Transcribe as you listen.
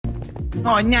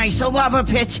Oh, nice, a lava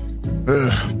pit.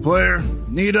 Player,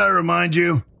 need I remind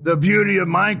you? The beauty of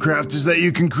Minecraft is that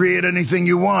you can create anything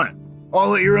you want,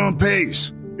 all at your own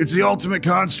pace. It's the ultimate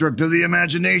construct of the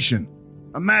imagination,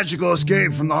 a magical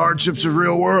escape from the hardships of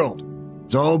real world.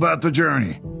 It's all about the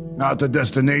journey, not the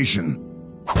destination.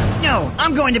 No,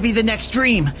 I'm going to be the next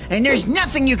dream, and there's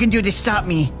nothing you can do to stop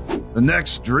me. The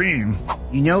next dream?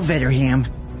 You know, Vetterham,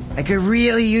 I could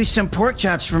really use some pork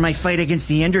chops for my fight against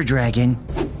the Ender Dragon.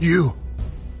 You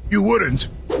wouldn't.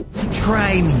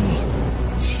 Try me.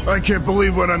 I can't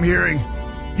believe what I'm hearing.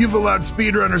 You've allowed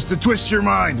speedrunners to twist your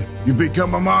mind. You've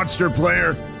become a monster,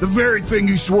 player. The very thing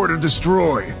you swore to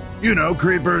destroy. You know,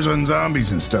 creepers and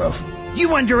zombies and stuff.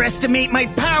 You underestimate my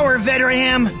power,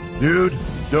 Vetterham! Dude,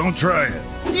 don't try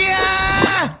it.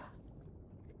 Yeah!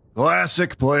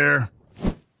 Classic, player.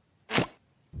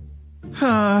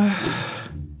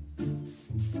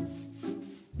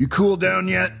 You cooled down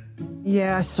yet?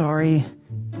 Yeah, sorry.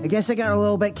 I guess I got a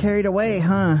little bit carried away,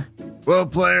 huh? Well,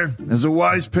 player, as a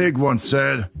wise pig once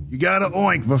said, you gotta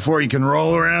oink before you can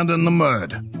roll around in the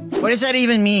mud. What does that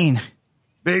even mean?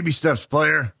 Baby steps,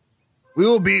 player. We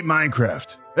will beat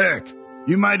Minecraft. Heck,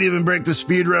 you might even break the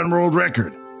speedrun world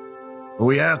record. But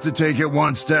we have to take it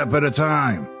one step at a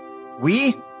time.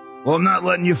 We? Well, I'm not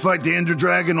letting you fight the Ender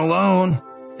Dragon alone.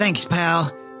 Thanks,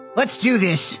 pal. Let's do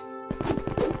this.